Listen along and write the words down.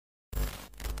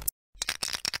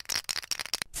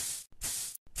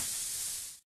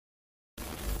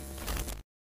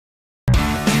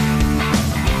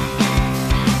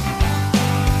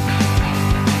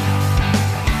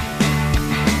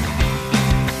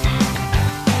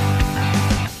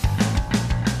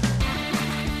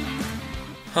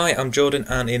Hi, I'm Jordan,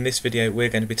 and in this video we're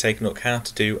going to be taking a look how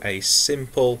to do a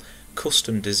simple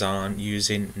custom design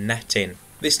using netting.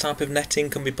 This type of netting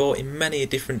can be bought in many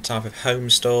different type of home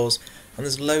stores, and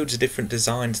there's loads of different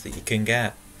designs that you can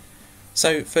get.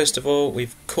 So first of all,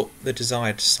 we've cut the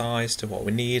desired size to what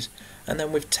we need, and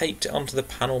then we've taped it onto the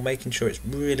panel, making sure it's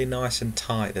really nice and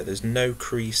tight, that there's no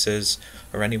creases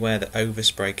or anywhere that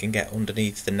overspray can get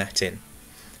underneath the netting.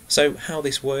 So how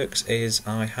this works is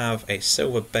I have a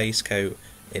silver base coat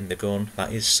in the gun,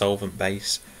 that is solvent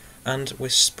base, and we're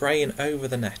spraying over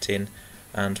the netting,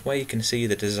 and where you can see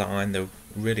the design, the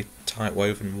really tight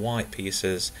woven white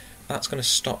pieces, that's going to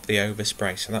stop the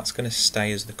overspray, so that's going to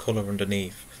stay as the colour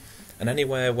underneath. And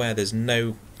anywhere where there's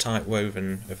no tight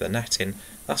woven of the netting,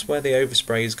 that's where the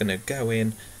overspray is going to go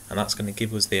in, and that's going to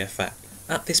give us the effect.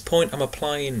 At this point I'm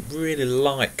applying really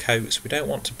light coats. We don't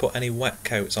want to put any wet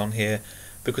coats on here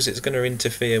because it's going to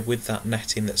interfere with that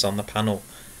netting that's on the panel.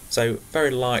 So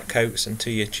very light coats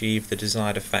until you achieve the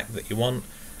desired effect that you want.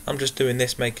 I'm just doing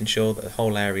this, making sure that the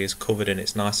whole area is covered and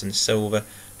it's nice and silver,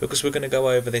 because we're going to go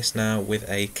over this now with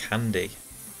a candy.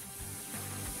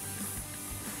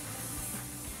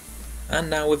 And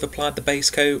now we've applied the base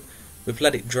coat, we've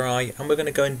let it dry, and we're going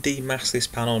to go and demask this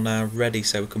panel now, ready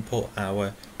so we can put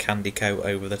our candy coat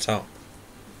over the top.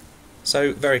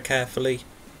 So very carefully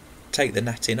take the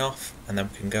netting off, and then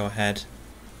we can go ahead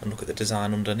and look at the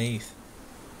design underneath.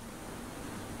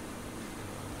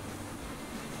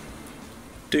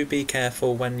 Do be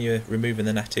careful when you're removing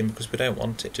the netting, because we don't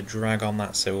want it to drag on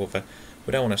that silver.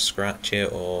 We don't want to scratch it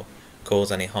or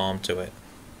cause any harm to it.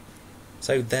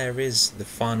 So there is the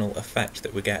final effect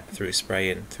that we get through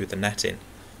spraying through the netting.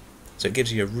 So it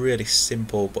gives you a really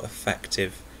simple but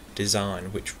effective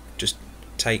design, which just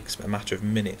takes a matter of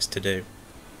minutes to do.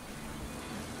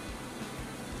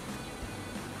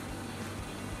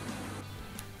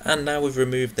 And now we've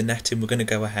removed the netting, we're going to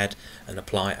go ahead and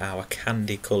apply our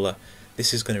candy colour.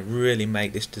 This is going to really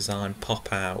make this design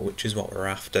pop out, which is what we're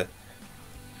after.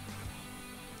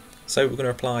 So we're going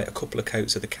to apply a couple of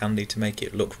coats of the candy to make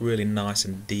it look really nice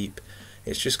and deep.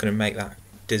 It's just going to make that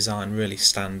design really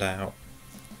stand out.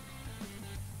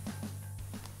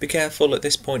 Be careful at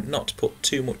this point not to put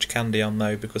too much candy on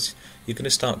though, because you're going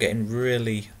to start getting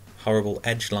really horrible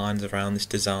edge lines around this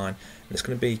design, and it's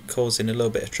going to be causing a little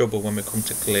bit of trouble when we come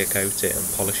to clear coat it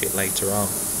and polish it later on.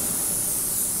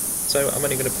 So I'm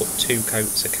only going to put 2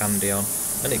 coats of candy on,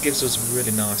 and it gives us a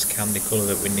really nice candy colour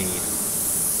that we need.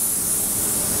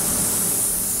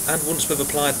 And once we've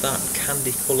applied that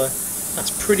candy colour,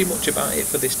 that's pretty much about it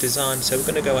for this design. So we're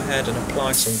going to go ahead and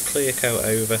apply some clear coat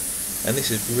over, and this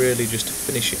is really just to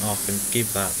finish it off and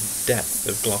give that depth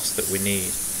of gloss that we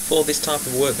need. For this type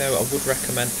of work though, I would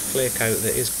recommend a clear coat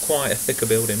that is quite a thicker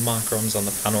build in microns on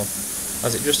the panel,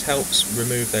 as it just helps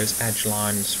remove those edge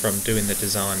lines from doing the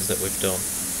designs that we've done.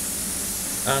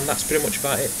 And that's pretty much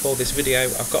about it for this video.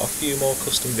 I've got a few more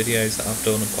custom videos that I've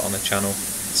done and put on the channel,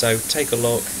 so take a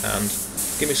look and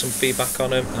give me some feedback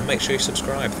on them, and make sure you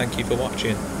subscribe. Thank you for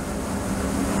watching.